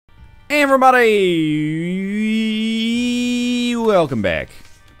Hey everybody, welcome back.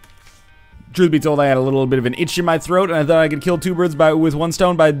 Truth be told, I had a little bit of an itch in my throat, and I thought I could kill two birds with one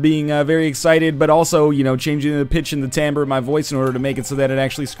stone by being very excited, but also, you know, changing the pitch and the timbre of my voice in order to make it so that it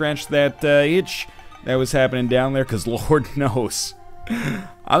actually scratched that itch that was happening down there, because Lord knows,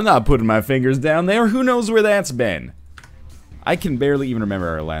 I'm not putting my fingers down there. Who knows where that's been? I can barely even remember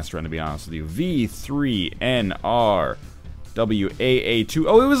our last run, to be honest with you. V3NR WAA2.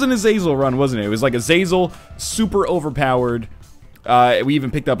 Oh, it was an Azazel run, wasn't it? It was like Azazel, super overpowered. We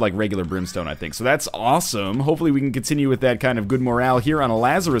even picked up like regular brimstone, I think. So that's awesome. Hopefully we can continue with that kind of good morale here on a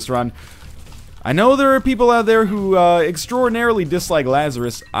Lazarus run. I know there are people out there who extraordinarily dislike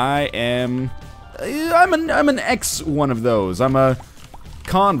Lazarus. I'm an ex one of those. I'm a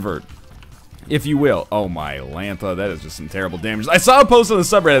convert, if you will. Oh my Lantha, that is just some terrible damage. I saw a post on the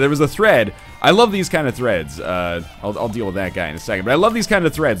subreddit. There was a thread. I love these kind of threads. I'll deal with that guy in a second. But I love these kind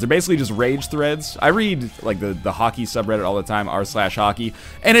of threads. They're basically just rage threads. I read like the hockey subreddit all the time, r/hockey,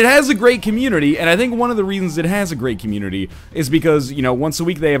 and it has a great community. And I think one of the reasons it has a great community is because, you know, once a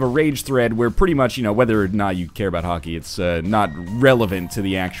week they have a rage thread where pretty much, you know, whether or not you care about hockey, it's not relevant to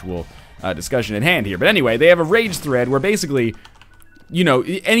the actual discussion at hand here. But anyway, they have a rage thread where basically, you know,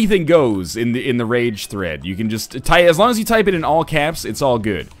 anything goes in the rage thread. You can just type, as long as you type it in all caps, it's all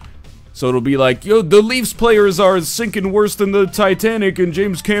good. So it'll be like, yo, the Leafs players are sinking worse than the Titanic and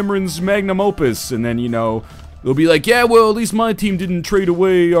James Cameron's magnum opus. And then, you know, they'll be like, yeah, well, at least my team didn't trade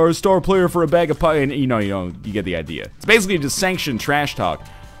away our star player for a bag of pie. And, you know, you get the idea. It's basically just sanctioned trash talk.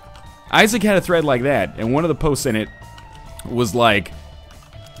 Isaac had a thread like that, and one of the posts in it was like,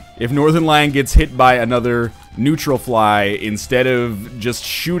 if Northern Lion gets hit by another neutral fly, instead of just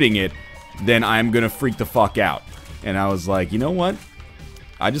shooting it, then I'm gonna freak the fuck out. And I was like, you know what?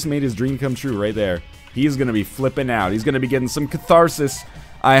 I just made his dream come true right there. He's gonna be flipping out. He's gonna be getting some catharsis,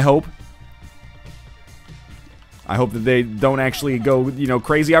 I hope. I hope that they don't actually go, you know,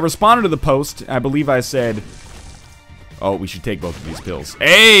 crazy. I responded to the post. I believe I said, oh, we should take both of these pills.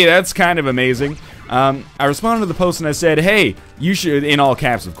 Hey, that's kind of amazing. I responded to the post and I said, hey, you should, in all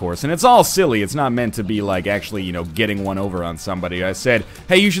caps, of course, and it's all silly. It's not meant to be, like, actually, you know, getting one over on somebody. I said,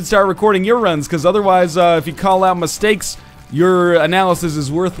 hey, you should start recording your runs, because otherwise, if you call out mistakes, your analysis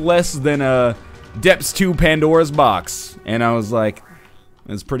is worth less than Depths 2 Pandora's Box. And I was like,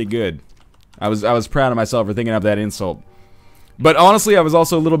 that's pretty good. I was proud of myself for thinking of that insult. But honestly, I was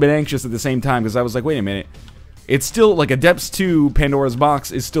also a little bit anxious at the same time, because I was like, wait a minute. It's still, like, a Depths 2 Pandora's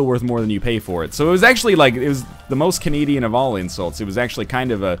Box is still worth more than you pay for it. So it was actually, like, it was the most Canadian of all insults. It was actually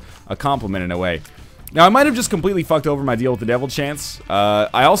kind of a compliment in a way. Now, I might have just completely fucked over my deal with the Devil Chance.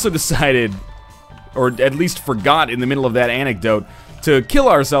 I also decided, or at least forgot in the middle of that anecdote, to kill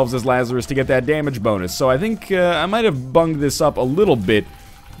ourselves as Lazarus to get that damage bonus. So I think I might have bunged this up a little bit.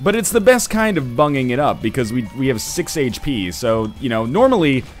 But it's the best kind of bunging it up, because we have 6 HP. So, you know,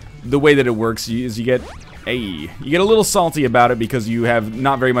 normally the way that it works is you get... Hey, you get a little salty about it because you have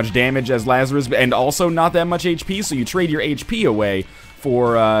not very much damage as Lazarus and also not that much HP, so you trade your HP away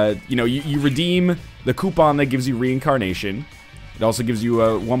for, you know, you redeem the coupon that gives you reincarnation. It also gives you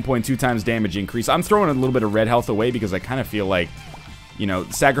a 1.2 times damage increase. I'm throwing a little bit of red health away because I kind of feel like, you know,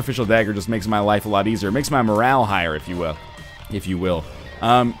 Sacrificial Dagger just makes my life a lot easier. It makes my morale higher, if you will.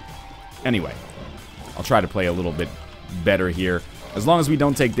 Anyway, I'll try to play a little bit better here. As long as we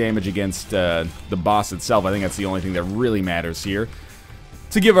don't take damage against the boss itself, I think that's the only thing that really matters here,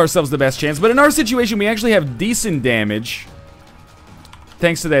 to give ourselves the best chance. But in our situation, we actually have decent damage,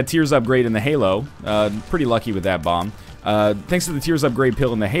 thanks to that Tears upgrade in the Halo. Pretty lucky with that bomb. Thanks to the Tears upgrade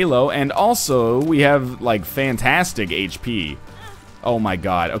pill in the Halo, and also we have, like, fantastic HP. Oh my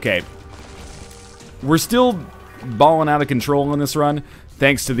god, okay. We're still balling out of control in this run,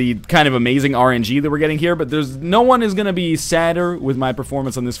 thanks to the kind of amazing RNG that we're getting here, but no one is going to be sadder with my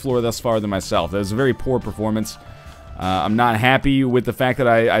performance on this floor thus far than myself. That was a very poor performance. I'm not happy with the fact that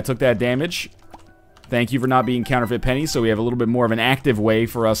I took that damage. Thank you for not being Counterfeit Penny, so we have a little bit more of an active way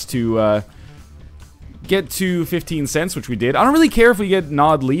for us to get to 15 cents, which we did. I don't really care if we get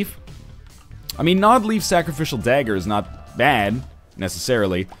Gnawed Leaf. I mean, Gnawed Leaf Sacrificial Dagger is not bad,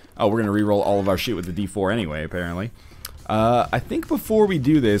 necessarily. Oh, we're going to reroll all of our shit with the D4 anyway, apparently. I think before we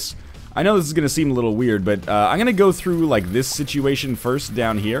do this, I know this is going to seem a little weird, but I'm going to go through, like, this situation first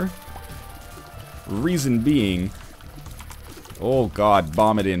down here. Reason being... Oh, God,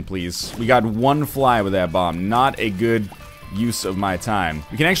 bomb it in, please. We got one fly with that bomb. Not a good use of my time.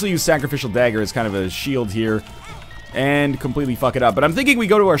 We can actually use Sacrificial Dagger as kind of a shield here and completely fuck it up. But I'm thinking we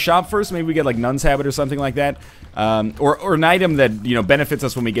go to our shop first. Maybe we get, like, Nun's Habit or something like that. Or an item that, you know, benefits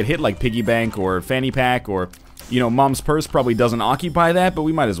us when we get hit, like Piggy Bank or Fanny Pack or You know, Mom's Purse probably doesn't occupy that, but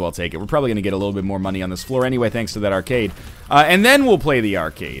we might as well take it. We're probably going to get a little bit more money on this floor anyway, thanks to that arcade. And then we'll play the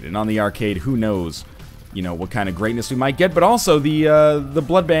arcade. And on the arcade, who knows, you know, what kind of greatness we might get. But also, the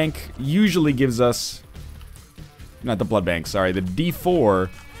blood bank usually gives us... Not the blood bank, sorry. The D4...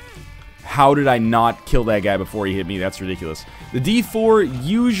 How did I not kill that guy before he hit me? That's ridiculous. The D4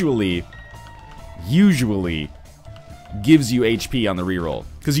 usually gives you HP on the reroll.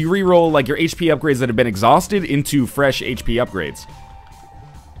 Because you reroll, like, your HP upgrades that have been exhausted into fresh HP upgrades.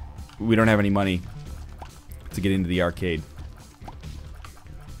 We don't have any money to get into the arcade.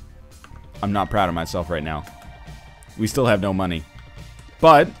 I'm not proud of myself right now. We still have no money.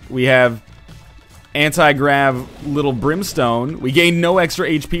 But we have anti-grav little brimstone. We gain no extra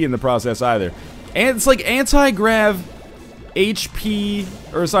HP in the process either. And it's like anti-grav HP,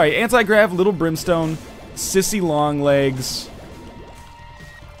 or sorry, anti-grav little brimstone, sissy long legs.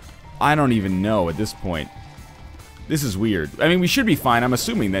 I don't even know at this point. This is weird. I mean, we should be fine. I'm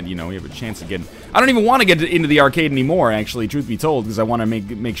assuming that, you know, we have a chance of getting... I don't even want to get into the arcade anymore, actually, truth be told, because I want to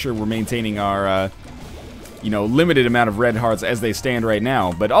make sure we're maintaining our, you know, limited amount of red hearts as they stand right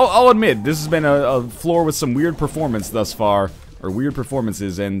now. But I'll admit, this has been a floor with some weird performance thus far, or weird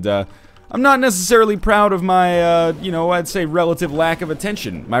performances, and I'm not necessarily proud of my, you know, I'd say relative lack of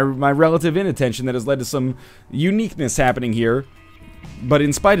attention. My relative inattention that has led to some uniqueness happening here. But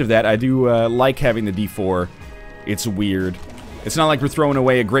in spite of that, I do like having the D4. It's weird. It's not like we're throwing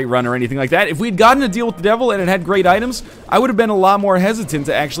away a great run or anything like that. If we'd gotten a deal with the devil and it had great items, I would have been a lot more hesitant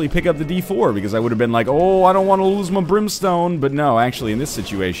to actually pick up the D4, because I would have been like, oh, I don't want to lose my brimstone. But no, actually, in this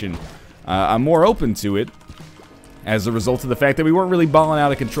situation, I'm more open to it as a result of the fact that we weren't really balling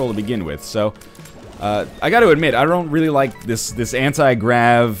out of control to begin with. So, I gotta admit, I don't really like this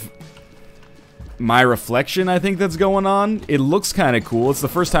anti-grav... My reflection, I think, that's going on. It looks kind of cool. It's the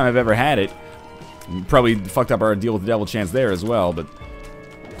first time I've ever had it. Probably fucked up our deal with the devil chance there as well, but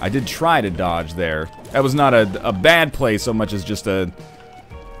I did try to dodge there. That was not a bad play so much as just a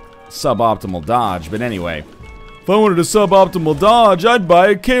suboptimal dodge, but anyway. If I wanted a suboptimal dodge, I'd buy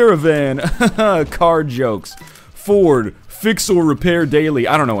a caravan. Car jokes. Ford, fix or repair daily.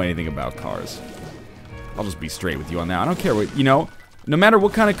 I don't know anything about cars. I'll just be straight with you on that. I don't care what, you know, no matter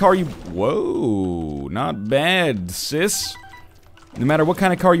what kind of car you... Whoa, not bad, sis. No matter what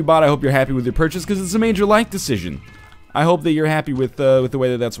kind of car you bought, I hope you're happy with your purchase, because it's a major life decision. I hope that you're happy with the way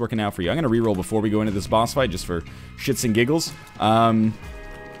that that's working out for you. I'm going to reroll before we go into this boss fight, just for shits and giggles.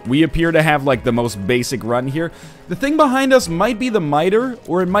 We appear to have, like, the most basic run here. The thing behind us might be the miter,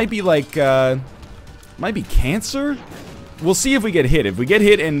 or it might be, like, might be cancer? We'll see if we get hit. If we get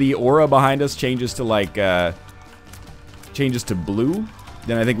hit and the aura behind us changes to, like, changes to blue,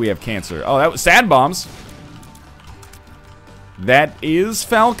 then I think we have cancer. Oh, that was sad bombs. That is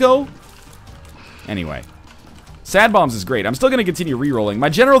Falco. Anyway, sad bombs is great. I'm still going to continue re-rolling. My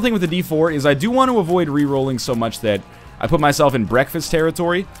general thing with the D4 is I do want to avoid re-rolling so much that I put myself in breakfast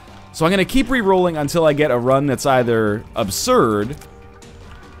territory. So I'm going to keep re-rolling until I get a run that's either absurd,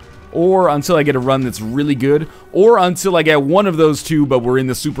 or until I get a run that's really good, or until I get one of those two, but we're in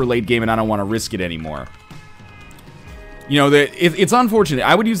the super late game and I don't want to risk it anymore. You know, it's unfortunate.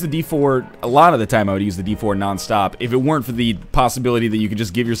 I would use the D4, a lot of the time I would use the D4 non-stop, if it weren't for the possibility that you could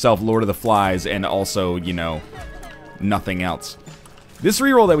just give yourself Lord of the Flies and also, you know, nothing else. This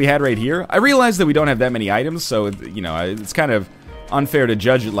reroll that we had right here, I realize that we don't have that many items, so, you know, it's kind of unfair to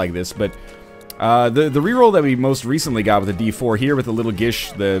judge it like this, but the reroll that we most recently got with the D4 here with the little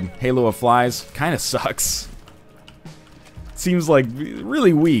gish, the Halo of Flies, kind of sucks. Seems like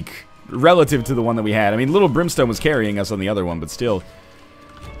really weak relative to the one that we had. I mean, little Brimstone was carrying us on the other one, but still.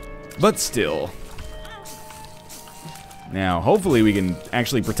 Now, hopefully we can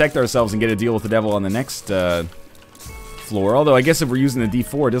actually protect ourselves and get a deal with the devil on the next floor. Although, I guess if we're using the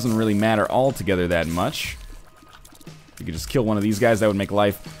D4, it doesn't really matter altogether that much. If we could just kill one of these guys, that would make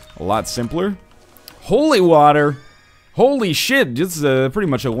life a lot simpler. Holy water! Holy shit! This is pretty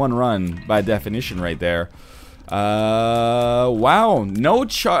much a one run by definition right there. Wow, no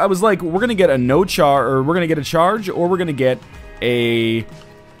charge. I was like, we're gonna get a no charge, or we're gonna get a charge, or we're gonna get a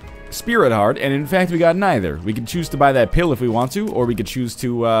spirit heart, and in fact, we got neither. We could choose to buy that pill if we want to, or we could choose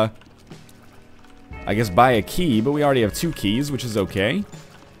to, I guess buy a key, but we already have 2 keys, which is okay.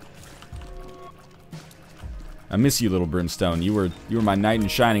 I miss you, little Brimstone. You were my knight in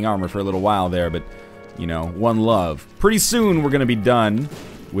shining armor for a little while there, but, you know, one love. Pretty soon, we're gonna be done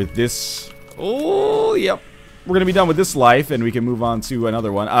with this. Oh, yep. We're gonna be done with this life, and we can move on to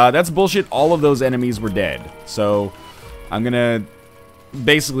another one. That's bullshit. All of those enemies were dead. So, I'm gonna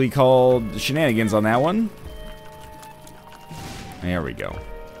basically call shenanigans on that one. There we go.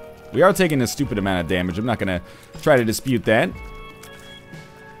 We are taking a stupid amount of damage. I'm not going to try to dispute that.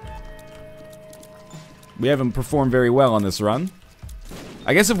 We haven't performed very well on this run.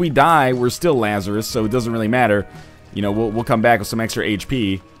 I guess if we die, we're still Lazarus, so it doesn't really matter. You know, we'll come back with some extra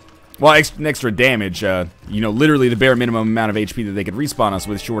HP. Well, extra damage. You know, literally the bare minimum amount of HP that they could respawn us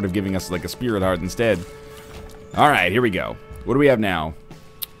with, short of giving us, like, a Spirit Heart instead. Alright, here we go. What do we have now?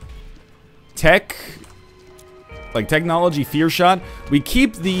 Tech... like, technology, fear shot. We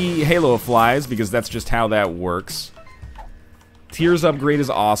keep the Halo of Flies, because that's just how that works. Tears upgrade is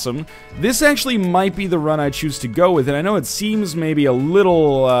awesome. This actually might be the run I choose to go with, and I know it seems maybe a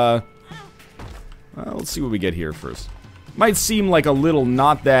little, well, let's see what we get here first. Might seem like a little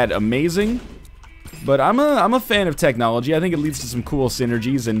not that amazing, but I'm a fan of technology. I think it leads to some cool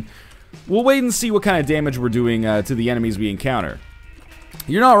synergies, and we'll wait and see what kind of damage we're doing to the enemies we encounter.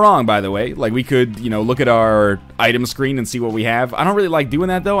 You're not wrong, by the way. Like, we could, you know, look at our item screen and see what we have. I don't really like doing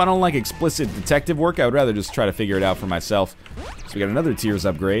that, though. I don't like explicit detective work. I would rather just try to figure it out for myself. So we got another Tears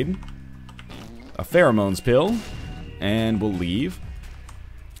upgrade. A Pheromones pill. And we'll leave.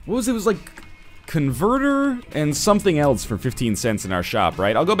 What was it? It was like Converter and something else for 15 cents in our shop,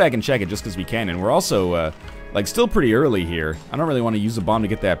 right? I'll go back and check it just because we can. And we're also, like, still pretty early here. I don't really want to use a bomb to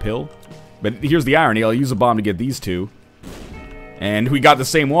get that pill. But here's the irony. I'll use a bomb to get these two. And we got the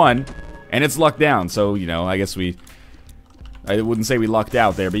same one, and it's lucked down, so, you know, I guess I wouldn't say we lucked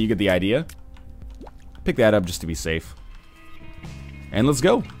out there, but you get the idea. Pick that up just to be safe. And let's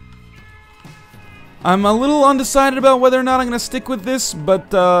go. I'm a little undecided about whether or not I'm going to stick with this,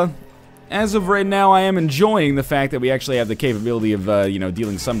 but, as of right now, I am enjoying the fact that we actually have the capability of, you know,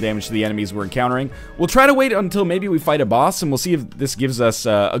 dealing some damage to the enemies we're encountering. We'll try to wait until maybe we fight a boss, and we'll see if this gives us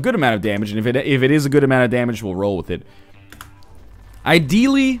a good amount of damage, and if it is a good amount of damage, we'll roll with it.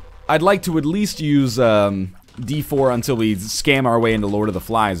 Ideally, I'd like to at least use D4 until we scam our way into Lord of the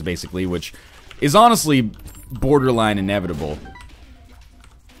Flies, basically, which is honestly borderline inevitable.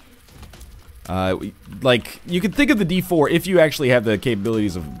 Like, you could think of the D4 if you actually have the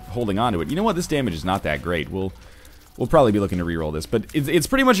capabilities of holding on to it. You know what? This damage is not that great. We'll probably be looking to reroll this, but it's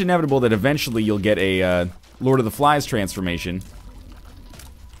pretty much inevitable that eventually you'll get a Lord of the Flies transformation,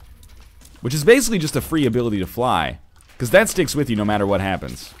 which is basically just a free ability to fly. Because that sticks with you no matter what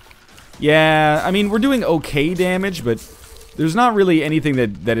happens. Yeah, I mean, we're doing okay damage, but there's not really anything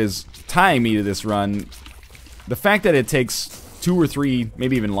that is tying me to this run. The fact that it takes 2 or 3,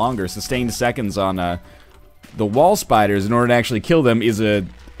 maybe even longer, sustained seconds on the wall spiders in order to actually kill them is a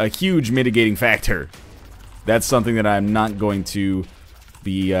huge mitigating factor. That's something that I'm not going to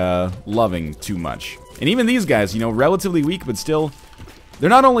be loving too much. And even these guys, you know, relatively weak, but still, they're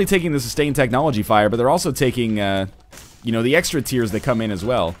not only taking the sustained technology fire, but they're also taking... you know, the extra tiers that come in as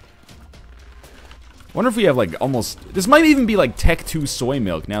well. Wonder if we have, like, almost... This might even be, like, Tech 2 soy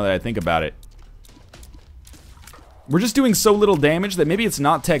milk, now that I think about it. We're just doing so little damage that maybe it's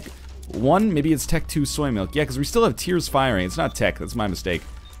not Tech 1, maybe it's Tech 2 soy milk. Yeah, because we still have tiers firing. It's not Tech, that's my mistake.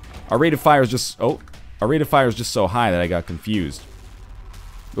 Our rate of fire is just... Oh, our rate of fire is just so high that I got confused.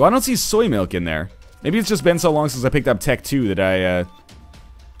 Well, I don't see soy milk in there. Maybe it's just been so long since I picked up Tech 2 that I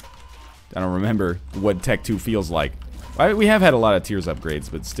don't remember what Tech 2 feels like. We have had a lot of Tears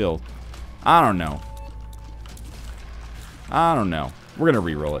upgrades, but still, I don't know. I don't know. We're gonna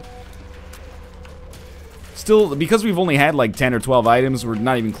reroll it. Still, because we've only had like 10 or 12 items, we're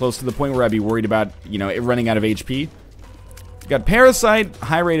not even close to the point where I'd be worried about, you know, it running out of HP. Got Parasite,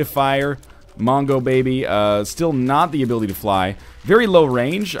 high rate of fire, Mongo Baby, still not the ability to fly. Very low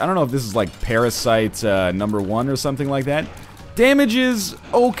range. I don't know if this is like Parasite number 1 or something like that. Damage is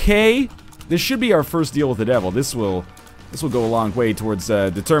okay. This should be our first deal with the devil. This will go a long way towards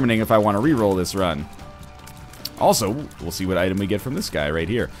determining if I want to reroll this run. Also, we'll see what item we get from this guy right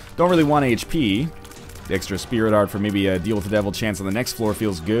here. Don't really want HP. The extra Spirit Art for maybe a deal with the devil chance on the next floor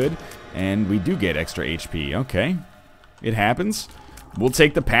feels good. And we do get extra HP. Okay. It happens. We'll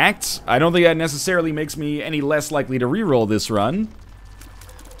take the Pact. I don't think that necessarily makes me any less likely to reroll this run.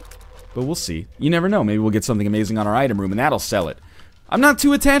 But we'll see. You never know. Maybe we'll get something amazing on our item room and that'll sell it. I'm not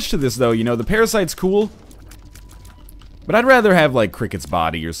too attached to this, though. You know, the Parasite's cool. But I'd rather have, like, Cricket's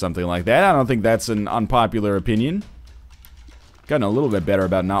body or something like that. I don't think that's an unpopular opinion. Gotten a little bit better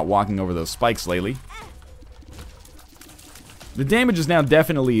about not walking over those spikes lately. The damage is now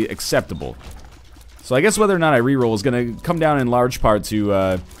definitely acceptable. So I guess whether or not I reroll is going to come down in large part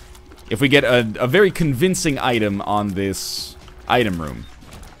to if we get a very convincing item on this item room.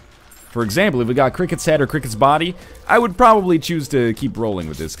 For example, if we got Cricket's head or Cricket's body, I would probably choose to keep rolling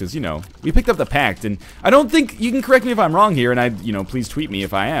with this, because, you know, we picked up the Pact, and I don't think, you can correct me if I'm wrong here, and you know, please tweet me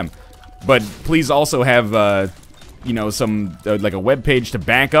if I am. But please also have, you know, some, like a web page to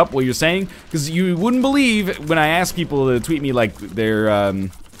back up what you're saying. Because you wouldn't believe when I ask people to tweet me, like, their,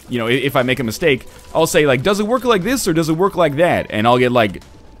 you know, if I make a mistake, I'll say, like, does it work like this or does it work like that? And I'll get, like,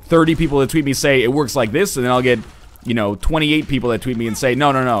 30 people that tweet me say it works like this, and then I'll get, you know, 28 people that tweet me and say,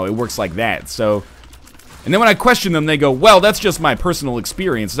 no, no, no, it works like that. So, and then when I question them, they go, well, that's just my personal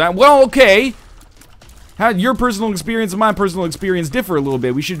experience. And well, okay. How your personal experience and my personal experience differ a little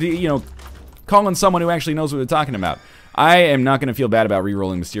bit. We should, you know, call in someone who actually knows what they're talking about. I am not going to feel bad about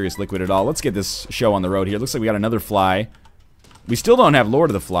re-rolling Mysterious Liquid at all. Let's get this show on the road here. Looks like we got another fly. We still don't have Lord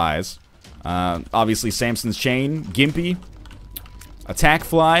of the Flies. Obviously, Samson's Chain, Gimpy, Attack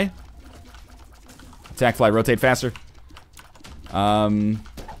Fly. Attack Fly, rotate faster. Alright,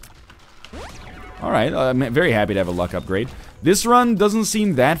 I'm very happy to have a luck upgrade. This run doesn't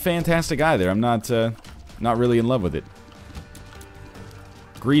seem that fantastic either. I'm not really in love with it.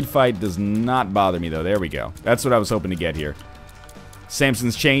 Greed Fight does not bother me, though. There we go. That's what I was hoping to get here.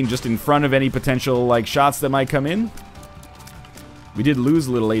 Samson's Chain just in front of any potential, like, shots that might come in. We did lose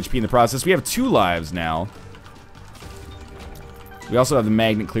a little HP in the process. We have 2 lives now. We also have the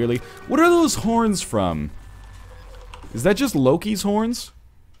magnet, clearly. What are those horns from? Is that just Loki's horns?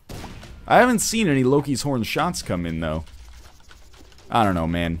 I haven't seen any Loki's horn shots come in, though. I don't know,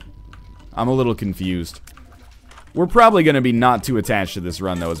 man. I'm a little confused. We're probably going to be not too attached to this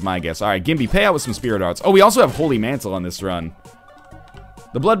run, though, is my guess. Alright, Gimpy, pay out with some Spirit Arts. Oh, we also have Holy Mantle on this run.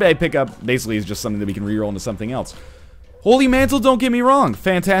 The Blood Bag pickup basically is just something that we can reroll into something else. Holy Mantle, don't get me wrong.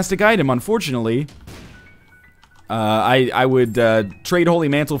 Fantastic item, unfortunately. I would trade Holy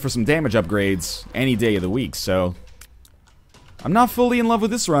Mantle for some damage upgrades any day of the week, so... I'm not fully in love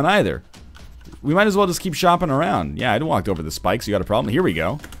with this run, either. We might as well just keep shopping around. Yeah, I walked over the spikes. You got a problem? Here we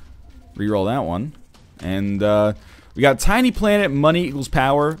go. Reroll that one. And, we got Tiny Planet, money equals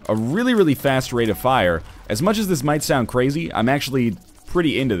power, a really, really fast rate of fire. As much as this might sound crazy, I'm actually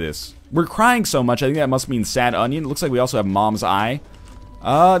pretty into this. We're crying so much, I think that must mean Sad Onion. It looks like we also have Mom's Eye.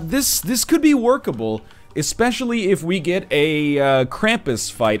 This could be workable, especially if we get a,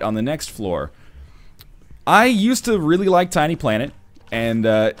 Krampus fight on the next floor. I used to really like Tiny Planet, and,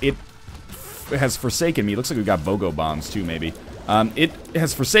 it has forsaken me. Looks like we've got BOGO bombs, too, maybe. It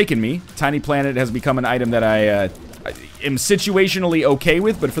has forsaken me. Tiny Planet has become an item that I am situationally okay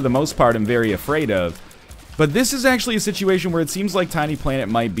with, but for the most part, I'm very afraid of. But this is actually a situation where it seems like Tiny Planet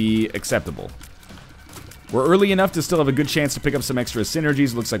might be acceptable. We're early enough to still have a good chance to pick up some extra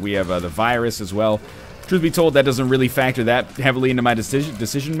synergies. Looks like we have the virus as well. Truth be told, that doesn't really factor that heavily into my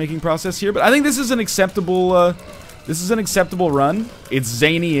decision-making process here. But I think this is an acceptable run. It's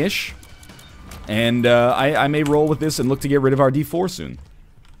zany-ish. And I may roll with this and look to get rid of our D4 soon.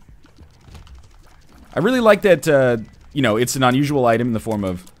 I really like that, you know, it's an unusual item in the form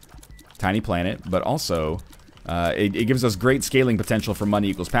of Tiny Planet, but also it gives us great scaling potential for money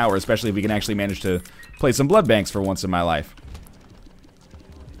equals power, especially if we can actually manage to play some blood banks for once in my life.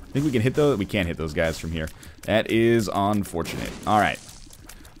 I think we can hit those. We can't hit those guys from here. That is unfortunate. Alright.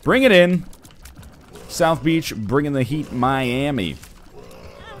 Bring it in. South Beach, bringing the heat, Miami.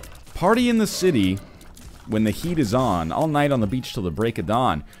 Party in the city when the heat is on. All night on the beach till the break of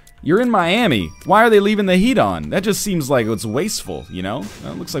dawn. You're in Miami. Why are they leaving the heat on? That just seems like it's wasteful, you know?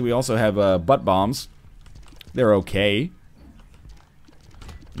 It looks like we also have butt bombs. They're okay.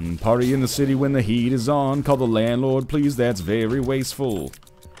 Party in the city when the heat is on. Call the landlord, please. That's very wasteful.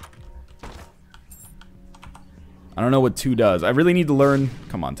 I don't know what 2 does. I really need to learn...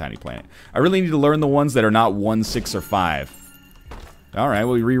 Come on, Tiny Planet. I really need to learn the ones that are not 1, 6, or 5. Alright,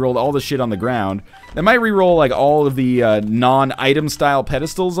 well, we re-rolled all the shit on the ground. That might re-roll, like, all of the non-item style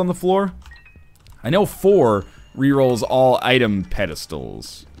pedestals on the floor. I know 4 re-rolls all item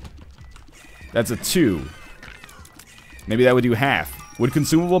pedestals. That's a 2. Maybe that would do half. Would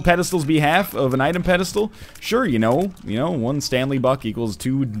consumable pedestals be half of an item pedestal? Sure, you know, 1 Stanley Buck equals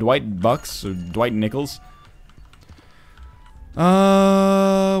 2 Dwight Bucks, or Dwight Nickels.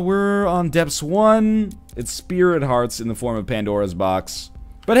 We're on Depths 1. It's Spirit Hearts in the form of Pandora's Box.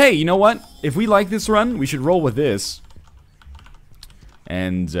 But hey, you know what? If we like this run, we should roll with this.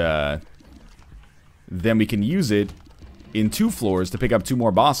 And, then we can use it in 2 floors to pick up 2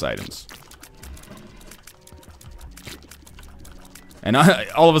 more boss items. And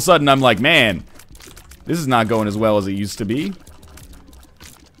all of a sudden, I'm like, man, this is not going as well as it used to be.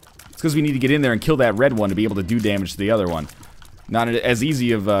 It's because we need to get in there and kill that red one to be able to do damage to the other one. Not as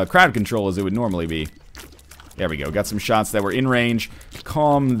easy of crowd control as it would normally be. There we go. Got some shots that were in range.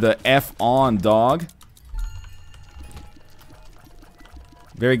 Calm the F on, dog.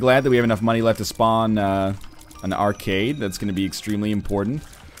 Very glad that we have enough money left to spawn an arcade. That's going to be extremely important.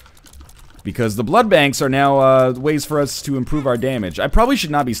 because the blood banks are now ways for us to improve our damage. I probably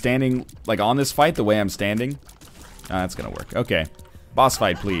should not be standing, like, on this fight the way I'm standing. That's gonna work. Okay. Boss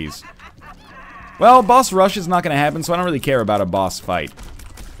fight, please. Well, boss rush is not gonna happen, so I don't really care about a boss fight.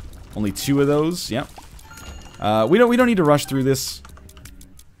 Only 2 of those. Yep. We don't need to rush through this.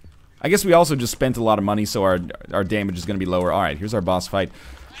 I guess we also just spent a lot of money, so our damage is gonna be lower. All right, here's our boss fight.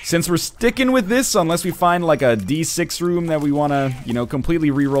 Since we're sticking with this, unless we find like a D6 room that we want to, you know,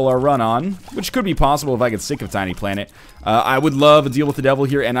 completely re-roll our run on, which could be possible if I get sick of Tiny Planet, I would love a deal with the devil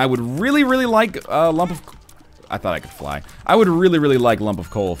here, and I would really, really like a lump of... I thought I could fly. I would really, really like lump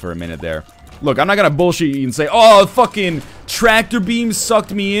of coal for a minute there. Look, I'm not gonna bullshit you and say, oh, fucking tractor beam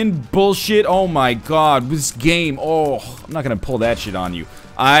sucked me in. Bullshit. Oh my god, this game. Oh, I'm not gonna pull that shit on you.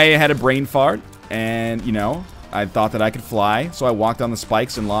 I had a brain fart, and, you know, I thought that I could fly, so I walked on the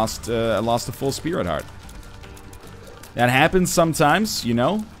spikes and lost a full spirit heart. That happens sometimes, you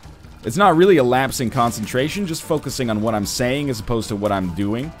know. It's not really a lapse in concentration, just focusing on what I'm saying as opposed to what I'm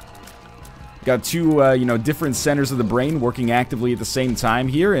doing. Got 2, you know, different centers of the brain working actively at the same time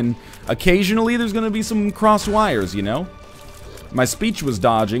here, and occasionally there's gonna be some crossed wires, you know. My speech was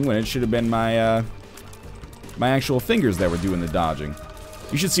dodging when it should have been my, my actual fingers that were doing the dodging.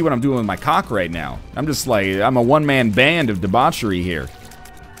 You should see what I'm doing with my cock right now. I'm just like, I'm a one-man band of debauchery here.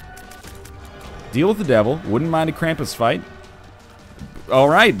 Deal with the devil. Wouldn't mind a Krampus fight.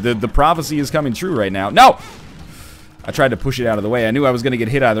 Alright, the prophecy is coming true right now. No! I tried to push it out of the way. I knew I was going to get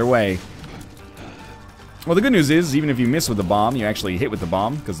hit either way. Well, the good news is, even if you miss with the bomb, you actually hit with the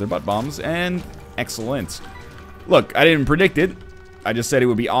bomb, because they're butt bombs, and excellent. Look, I didn't predict it. I just said it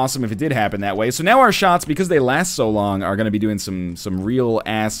would be awesome if it did happen that way. So now our shots, because they last so long, are going to be doing some real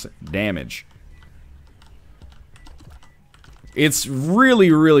ass damage. It's really,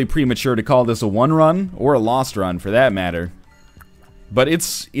 really premature to call this a one run, or a lost run for that matter. But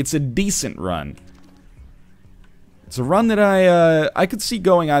it's a decent run. It's a run that I could see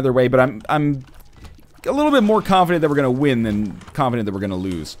going either way, but I'm a little bit more confident that we're going to win than confident that we're going to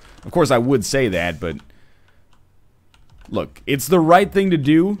lose. Of course, I would say that, but... Look, it's the right thing to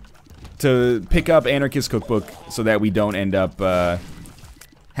do to pick up Anarchist Cookbook so that we don't end up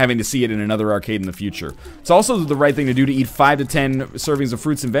having to see it in another arcade in the future. It's also the right thing to do to eat 5 to 10 servings of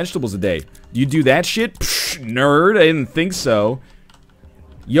fruits and vegetables a day. You do that shit? Psh, nerd, I didn't think so.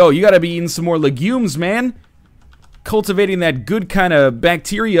 Yo, you gotta be eating some more legumes, man. Cultivating that good kind of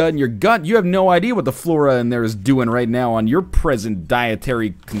bacteria in your gut. You have no idea what the flora in there is doing right now on your present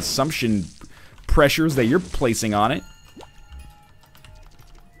dietary consumption pressures that you're placing on it.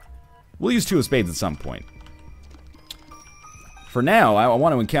 We'll use 2 of spades at some point. For now, I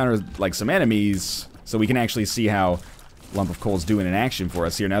want to encounter, like, some enemies so we can actually see how Lump of Coal's doing in action for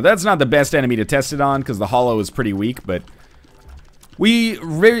us here. Now, that's not the best enemy to test it on, because the Hollow is pretty weak, but...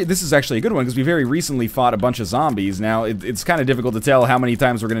 this is actually a good one, because we very recently fought a bunch of zombies. Now, it's kind of difficult to tell how many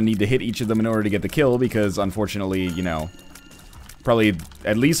times we're going to need to hit each of them in order to get the kill, because, unfortunately, you know... Probably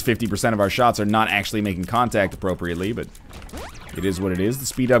at least 50% of our shots are not actually making contact appropriately, but... It is what it is. The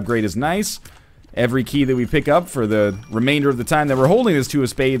speed upgrade is nice. Every key that we pick up for the remainder of the time that we're holding this 2 of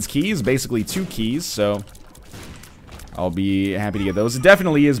spades key is basically 2 keys, so I'll be happy to get those. It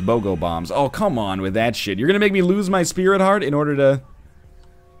definitely is BOGO bombs. Oh, come on with that shit. You're gonna make me lose my spirit heart in order to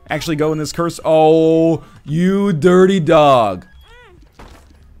actually go in this curse? Oh, you dirty dog.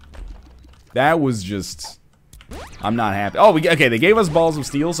 That was just... I'm not happy. Oh, okay, they gave us balls of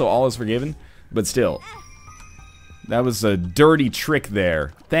steel, so all is forgiven, but still... That was a dirty trick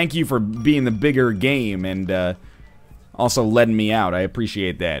there. Thank you for being the bigger game and also letting me out. I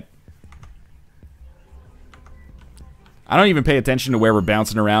appreciate that. I don't even pay attention to where we're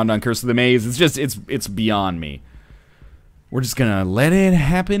bouncing around on Curse of the Maze. It's just, it's beyond me. We're just gonna let it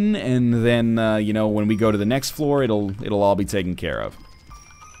happen, and then, you know, when we go to the next floor, it'll all be taken care of.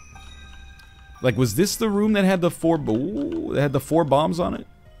 Like, was this the room that had the 4 bombs on it?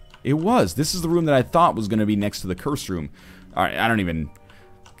 It was. This is the room that I thought was going to be next to the curse room. Alright, I don't even...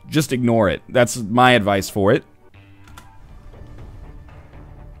 Just ignore it. That's my advice for it.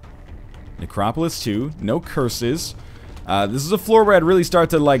 Necropolis 2. No curses. This is a floor where I'd really start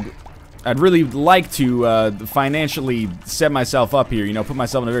to, like... I'd really like to financially set myself up here. You know, put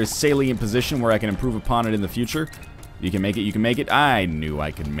myself in a very salient position where I can improve upon it in the future. You can make it, you can make it. I knew I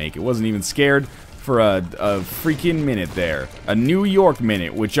could make it. Wasn't even scared for a freaking minute there. A New York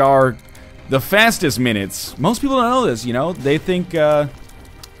minute, which are the fastest minutes. Most people don't know this, you know? They think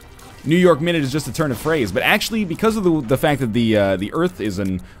New York minute is just a turn of phrase. But actually, because of the fact that the Earth is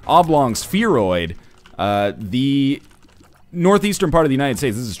an oblong spheroid, the northeastern part of the United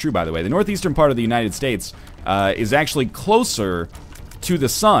States, this is true by the way, the northeastern part of the United States is actually closer to the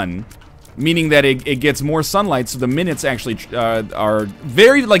sun meaning that it gets more sunlight, so the minutes actually are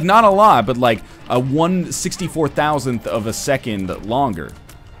very, like, not a lot, but like a 1/64,000th of a second longer.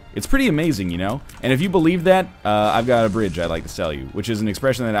 It's pretty amazing, you know? And if you believe that, I've got a bridge I'd like to sell you, which is an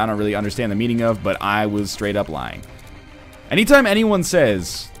expression that I don't really understand the meaning of, but I was straight up lying. Anytime anyone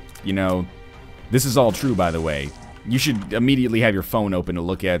says, you know, this is all true, by the way, you should immediately have your phone open to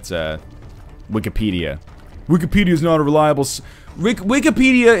look at Wikipedia. Wikipedia is not a reliable...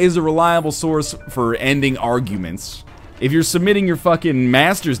 Wikipedia is a reliable source for ending arguments. If you're submitting your fucking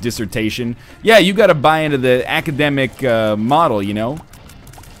master's dissertation, yeah, you gotta buy into the academic model, you know?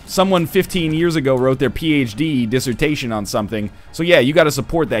 Someone 15 years ago wrote their PhD dissertation on something, so yeah, you gotta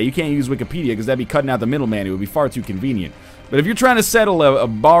support that. You can't use Wikipedia because that'd be cutting out the middleman. It would be far too convenient. But if you're trying to settle a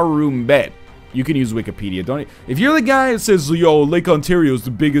barroom bet, you can use Wikipedia. Don't. If you're the guy that says, yo, Lake Ontario is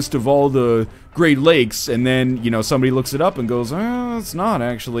the biggest of all the Great Lakes, and then, you know, somebody looks it up and goes, it's not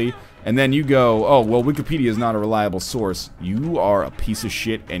actually, and then you go, oh, well, Wikipedia is not a reliable source, you are a piece of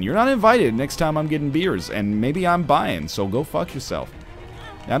shit, and you're not invited next time I'm getting beers, and maybe I'm buying, so go fuck yourself.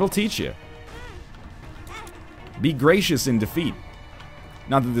 That'll teach you. Be gracious in defeat.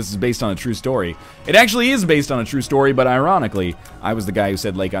 Not that this is based on a true story. It actually is based on a true story, but ironically, I was the guy who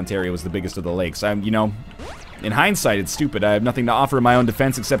said Lake Ontario was the biggest of the lakes. I'm, you know, in hindsight, it's stupid. I have nothing to offer in my own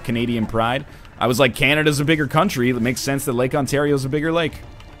defense except Canadian pride. I was like, Canada's a bigger country. It makes sense that Lake Ontario's a bigger lake.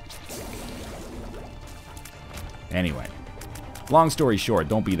 Anyway, long story short,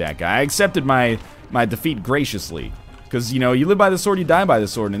 don't be that guy. I accepted my defeat graciously. Because, you know, you live by the sword, you die by the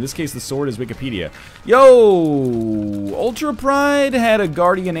sword. And in this case, the sword is Wikipedia. Yo! Ultra Pride had a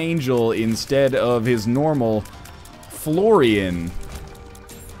guardian angel instead of his normal Florian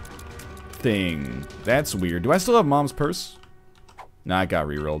thing. That's weird. Do I still have Mom's purse? Nah, it got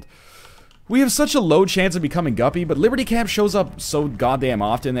rerolled. We have such a low chance of becoming Guppy, but Liberty Cap shows up so goddamn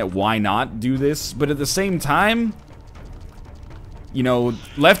often that why not do this? But at the same time... You know,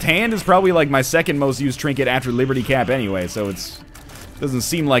 left hand is probably like my second most used trinket after Liberty Cap anyway, so it's doesn't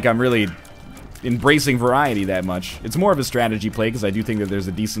seem like I'm really embracing variety that much. It's more of a strategy play because I do think that there's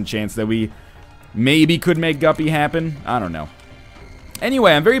a decent chance that we maybe could make Guppy happen. I don't know.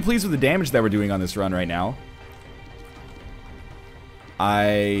 Anyway, I'm very pleased with the damage that we're doing on this run right now.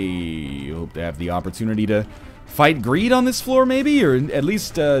 I hope to have the opportunity to fight Greed on this floor maybe, or at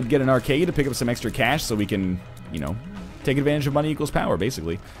least get an arcade to pick up some extra cash so we can, you know, take advantage of money equals power,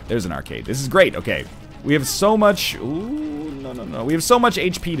 basically. There's an arcade. This is great. Okay. We have so much... Ooh, no. We have so much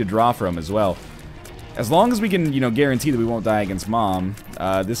HP to draw from as well. As long as we can, you know, guarantee that we won't die against Mom,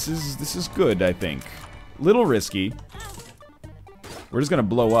 this is good, I think. Little risky. We're just gonna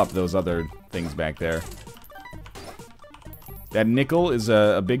blow up those other things back there. That nickel is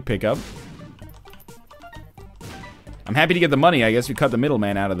a big pickup. I'm happy to get the money. I guess we cut the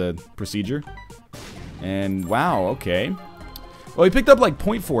middleman out of the procedure. And, wow, okay. Well, we picked up, like,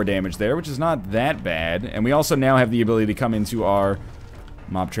 0.4 damage there, which is not that bad. And we also now have the ability to come into our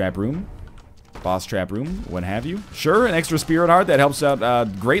mob trap room, boss trap room, what have you. Sure, an extra spirit heart. That helps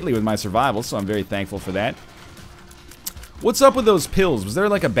out greatly with my survival, so I'm very thankful for that. What's up with those pills? Was there,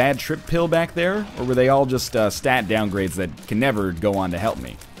 like, a bad trip pill back there? Or were they all just stat downgrades that can never go on to help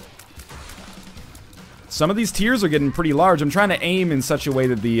me? Some of these tiers are getting pretty large. I'm trying to aim in such a way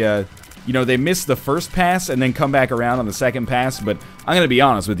that the... you know, they miss the first pass and then come back around on the second pass, but I'm gonna be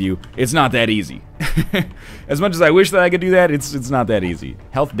honest with you, it's not that easy. As much as I wish that I could do that, it's not that easy.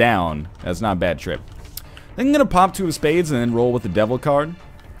 Health down, that's not a bad trip. Then I'm gonna pop 2 of spades and then roll with the devil card.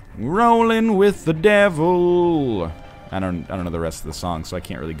 Rolling with the devil. I don't know the rest of the song, so I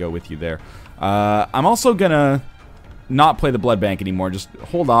can't really go with you there. I'm also gonna not play the blood bank anymore, just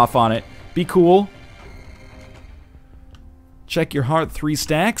hold off on it. Be cool. Check your heart, 3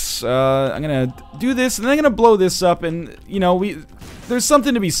 stacks. I'm gonna do this, and then I'm gonna blow this up, and, you know, there's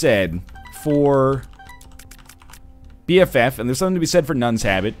something to be said for BFF, and there's something to be said for Nun's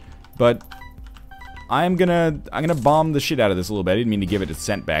Habit, but I'm gonna bomb the shit out of this a little bit. I didn't mean to give it a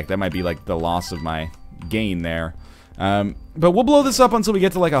cent back. That might be, like, the loss of my gain there. But we'll blow this up until we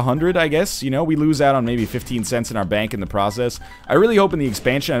get to, like, 100, I guess. You know, we lose out on maybe 15 cents in our bank in the process. I really hope in the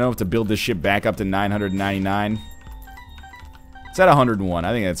expansion I don't have to build this shit back up to 999. It's at 101.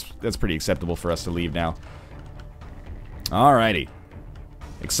 I think that's pretty acceptable for us to leave now. Alrighty.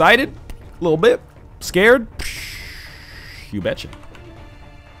 Excited? A little bit. Scared? You betcha.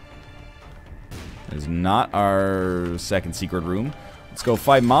 That is not our second secret room. Let's go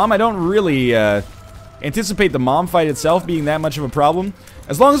fight Mom. I don't really anticipate the Mom fight itself being that much of a problem.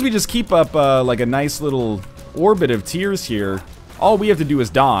 As long as we just keep up like a nice little orbit of tiers here, all we have to do is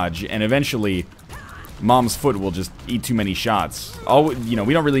dodge, and eventually Mom's foot will just eat too many shots. We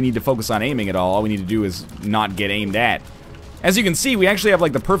don't really need to focus on aiming at all. All we need to do is not get aimed at. As you can see, we actually have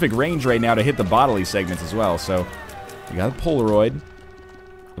like the perfect range right now to hit the bodily segments as well. So we got a Polaroid,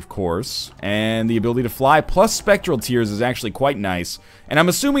 of course, and the ability to fly plus spectral tears is actually quite nice. And I'm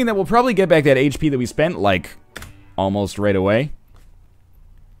assuming that we'll probably get back that HP that we spent like almost right away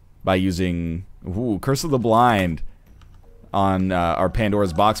by using Curse of the Blind on our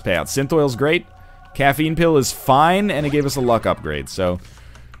Pandora's Box payout. Synth Oil's great. Caffeine Pill is fine, and it gave us a luck upgrade, so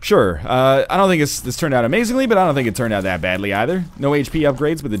sure. I don't think this turned out amazingly, but I don't think it turned out that badly either. No HP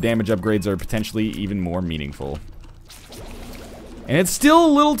upgrades, but the damage upgrades are potentially even more meaningful. And it's still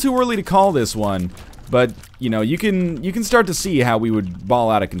a little too early to call this one, but you know, you can start to see how we would ball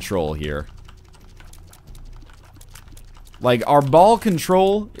out of control here. Like, our ball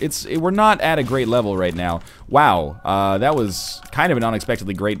control, we're not at a great level right now. Wow, that was kind of an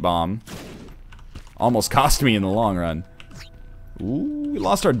unexpectedly great bomb. Almost cost me in the long run. Ooh, we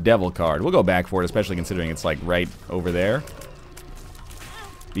lost our devil card. We'll go back for it, especially considering it's like right over there.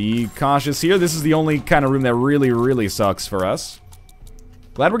 Be cautious here. This is the only kind of room that really, really sucks for us.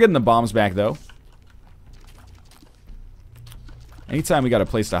 Glad we're getting the bombs back, though. Anytime we got a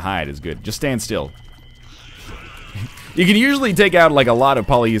place to hide is good. Just stand still. You can usually take out like a lot of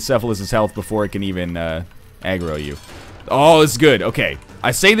Polycephalus' health before it can even aggro you. Oh, it's good. Okay.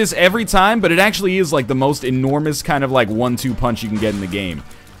 I say this every time, but it actually is like the most enormous kind of like 1-2 punch you can get in the game.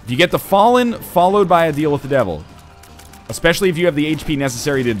 If you get the Fallen followed by a deal with the devil, especially if you have the HP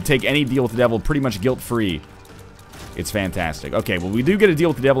necessary to take any deal with the devil pretty much guilt-free, it's fantastic. Okay, well, we do get a deal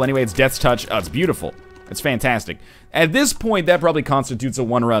with the devil anyway. It's Death's Touch. Oh, it's beautiful. It's fantastic. At this point, that probably constitutes a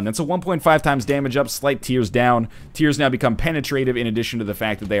 1 run. That's a 1.5 times damage up, slight tears down. Tears now become penetrative in addition to the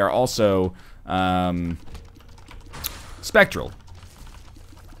fact that they are also spectral.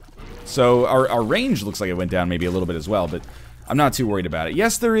 So our range looks like it went down maybe a little bit as well, but I'm not too worried about it.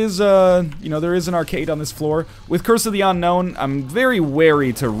 Yes, there is there is an arcade on this floor. With Curse of the Unknown, I'm very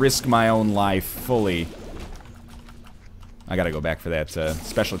wary to risk my own life fully. I gotta go back for that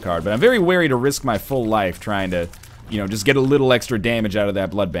special card, but I'm very wary to risk my full life trying to, just get a little extra damage out of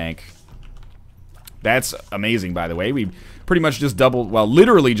that blood bank. That's amazing, by the way. We pretty much just doubled, well,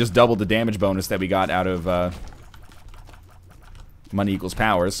 literally just doubled the damage bonus that we got out of money equals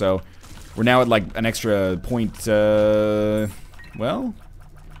power, so we're now at like an extra point, well,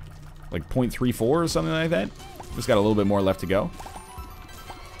 like 0.34 or something like that. Just got a little bit more left to go.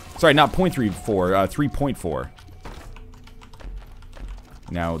 Sorry, not 0.34, 3.4.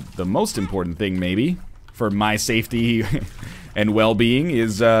 Now, the most important thing, maybe, for my safety and well-being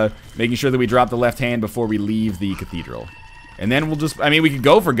is making sure that we drop the left hand before we leave the cathedral. And then we'll just, we could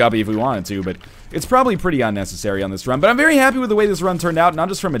go for Guppy if we wanted to, but it's probably pretty unnecessary on this run. But I'm very happy with the way this run turned out, not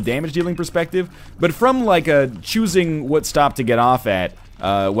just from a damage-dealing perspective, but from, like, choosing what stop to get off at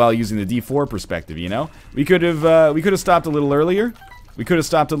while using the D4 perspective, We could have stopped a little earlier. We could have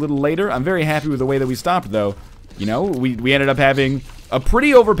stopped a little later. I'm very happy with the way that we stopped, though. We ended up having a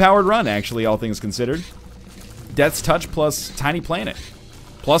pretty overpowered run, actually, all things considered. Death's Touch plus Tiny Planet.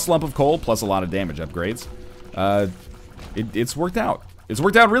 Plus Lump of Coal, plus a lot of damage upgrades. It's worked out. It's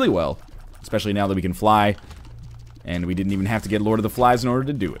worked out really well. Especially now that we can fly. And we didn't even have to get Lord of the Flies in order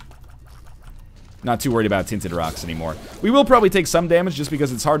to do it. Not too worried about Tinted Rocks anymore. We will probably take some damage just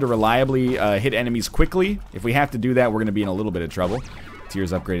because it's hard to reliably hit enemies quickly. If we have to do that, we're going to be in a little bit of trouble.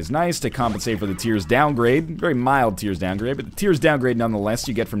 Tears upgrade is nice to compensate for the Tears downgrade. Very mild Tears downgrade, but the Tears downgrade nonetheless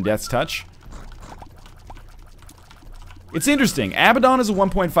you get from Death's Touch. It's interesting. Abaddon is a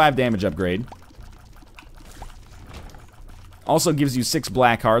 1.5 damage upgrade. Also gives you 6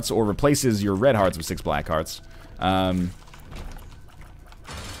 black hearts, or replaces your red hearts with 6 black hearts.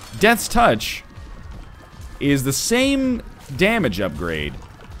 Death's Touch is the same damage upgrade,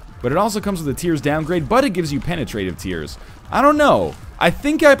 but it also comes with a Tears downgrade, but it gives you penetrative Tears. I don't know. I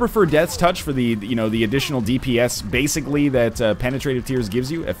think I prefer Death's Touch for the, the additional DPS, basically, that Penetrative Tears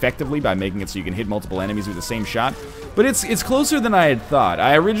gives you, effectively, by making it so you can hit multiple enemies with the same shot. But it's closer than I had thought.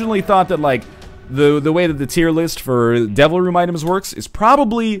 I originally thought that, like, the way that the tier list for Devil Room items works is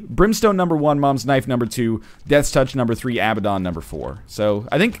probably Brimstone number 1, Mom's Knife number 2, Death's Touch number 3, Abaddon number 4. So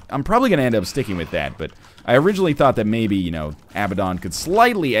I think I'm probably going to end up sticking with that, but I originally thought that maybe, Abaddon could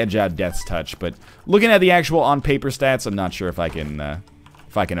slightly edge out Death's Touch, but looking at the actual on-paper stats, I'm not sure if I can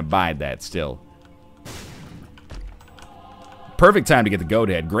abide that still. Perfect time to get the Goat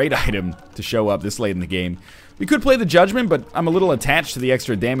Head. Great item to show up this late in the game. We could play the Judgment, but I'm a little attached to the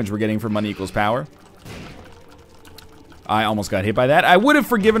extra damage we're getting from Money Equals Power. I almost got hit by that. I would have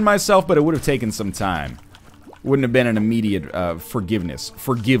forgiven myself, but it would have taken some time. Wouldn't have been an immediate forgiveness.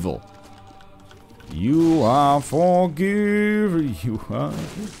 Forgival. You are forgiven. You are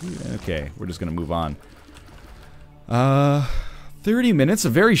forgiven. Okay, we're just gonna move on. 30 minutes, a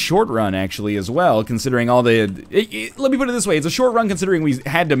very short run actually as well, considering all the... let me put it this way, it's a short run considering we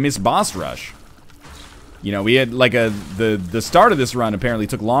had to miss boss rush. You know, we had like the start of this run apparently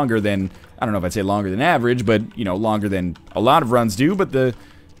took longer than, I don't know if I'd say longer than average, but you know, longer than a lot of runs do, but the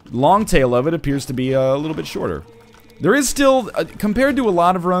long tail of it appears to be a little bit shorter. There is still, compared to a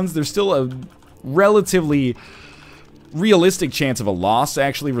lot of runs, there's still a relatively realistic chance of a loss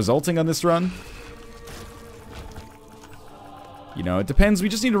actually resulting on this run. You know, it depends. We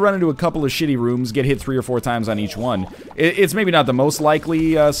just need to run into a couple of shitty rooms, get hit 3 or 4 times on each one. It's maybe not the most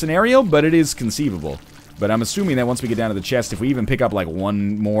likely scenario, but it is conceivable. But I'm assuming that once we get down to the chest, if we even pick up like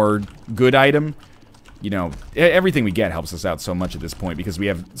one more good item, you know, everything we get helps us out so much at this point because we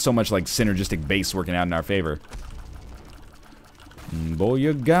have so much like synergistic base working out in our favor. Boy,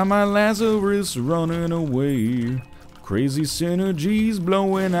 you got my Lazarus running away. Crazy synergies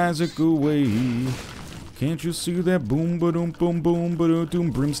blowing Isaac away. Can't you see that boom ba doom boom boom ba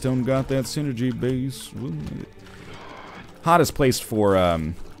doom? Brimstone got that synergy base. Hottest place for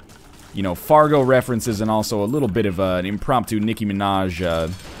you know, Fargo references and also a little bit of an impromptu Nicki Minaj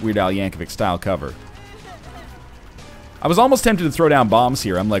Weird Al Yankovic style cover. I was almost tempted to throw down bombs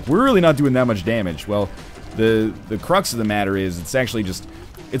here. I'm like, we're really not doing that much damage. Well, the crux of the matter is it's actually just,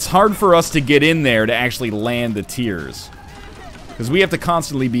 it's hard for us to get in there to actually land the tiers because we have to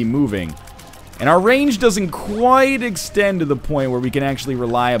constantly be moving. And our range doesn't quite extend to the point where we can actually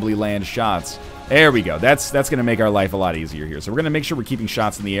reliably land shots. There we go. That's going to make our life a lot easier here. So we're going to make sure we're keeping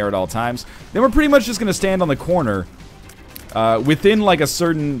shots in the air at all times. Then we're pretty much just going to stand on the corner within like a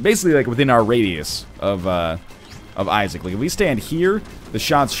certain, basically like within our radius of Isaac. Like if we stand here, the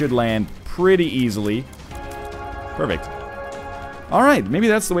shots should land pretty easily. Perfect. All right, maybe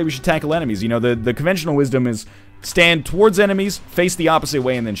that's the way we should tackle enemies. You know, the conventional wisdom is stand towards enemies, face the opposite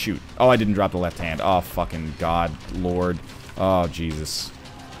way, and then shoot. Oh, I didn't drop the left hand. Oh, fucking God, Lord. Oh, Jesus.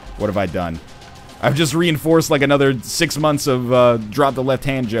 What have I done? I've just reinforced like another 6 months of drop the left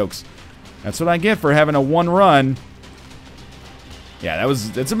hand jokes. That's what I get for having a one run. Yeah,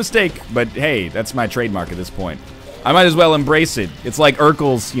 that's a mistake, but hey, that's my trademark at this point. I might as well embrace it. It's like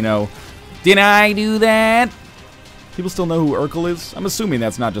Urkel's, you know, did I do that? People still know who Urkel is? I'm assuming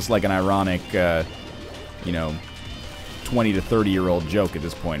that's not just like an ironic, you know, 20 to 30-year-old joke at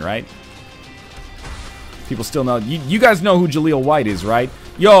this point, right? People still know. You guys know who Jaleel White is, right?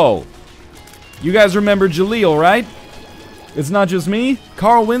 Yo, you guys remember Jaleel, right? It's not just me.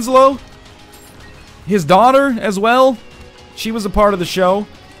 Carl Winslow, his daughter as well. She was a part of the show.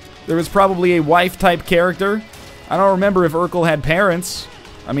 There was probably a wife-type character. I don't remember if Urkel had parents.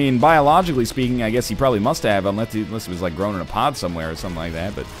 I mean, biologically speaking, I guess he probably must have, unless he was like grown in a pod somewhere or something like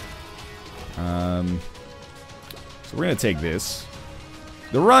that. But, so we're gonna take this.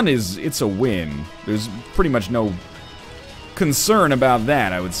 The run it's a win. There's pretty much no concern about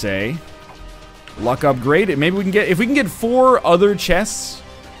that, I would say. Luck upgrade. Maybe we can get, if we can get 4 other chests,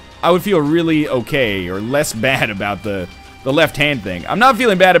 I would feel really okay or less bad about the left hand thing. I'm not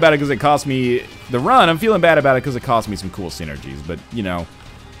feeling bad about it because it cost me the run. I'm feeling bad about it because it cost me some cool synergies. But, you know,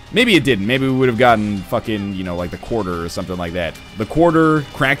 maybe it didn't. Maybe we would have gotten fucking, you know, like the quarter or something like that. The quarter,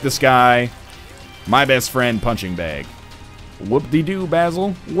 crack the sky, my best friend, punching bag. Whoop-de-doo,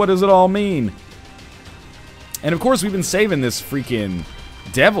 Basil. What does it all mean? And, of course, we've been saving this freaking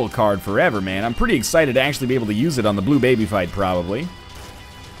devil card forever, man. I'm pretty excited to actually be able to use it on the blue baby fight, probably.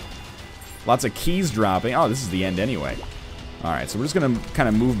 Lots of keys dropping. Oh, this is the end anyway. Alright, so we're just going to kind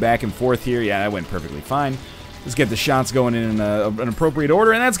of move back and forth here. Yeah, that went perfectly fine. Let's get the shots going in an appropriate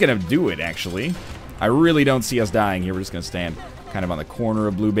order, and that's going to do it, actually. I really don't see us dying here. We're just going to stand kind of on the corner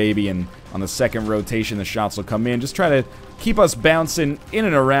of Blue Baby, and on the second rotation, the shots will come in. Just try to keep us bouncing in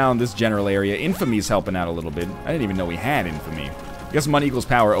and around this general area. Infamy's helping out a little bit. I didn't even know we had Infamy. I guess money equals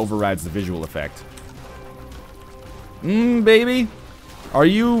power overrides the visual effect. Baby? Are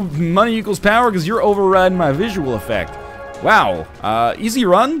you money equals power? Because you're overriding my visual effect. Wow. Easy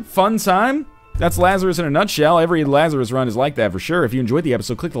run. Fun time. That's Lazarus in a nutshell. Every Lazarus run is like that for sure. If you enjoyed the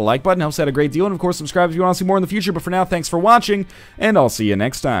episode, click the like button. Helps out a great deal. And of course, subscribe if you want to see more in the future. But for now, thanks for watching. And I'll see you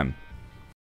next time.